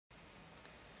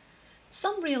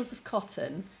Some reels of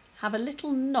cotton have a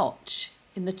little notch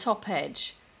in the top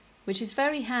edge, which is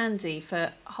very handy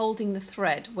for holding the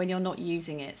thread when you're not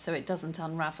using it so it doesn't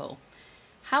unravel.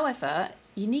 However,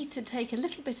 you need to take a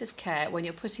little bit of care when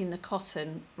you're putting the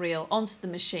cotton reel onto the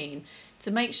machine to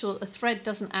make sure that the thread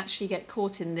doesn't actually get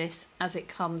caught in this as it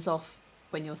comes off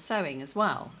when you're sewing as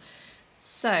well.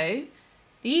 So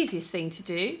the easiest thing to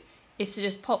do is to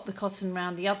just pop the cotton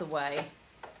round the other way,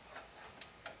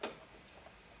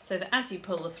 so that as you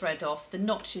pull the thread off, the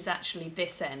notch is actually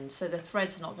this end, so the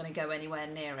thread's not going to go anywhere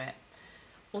near it.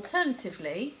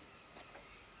 Alternatively,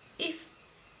 if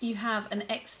you have an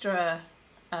extra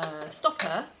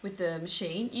stopper with the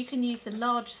machine, you can use the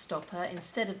large stopper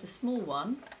instead of the small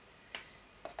one.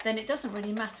 Then it doesn't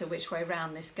really matter which way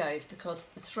round this goes because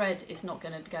the thread is not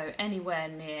going to go anywhere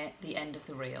near the end of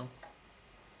the reel.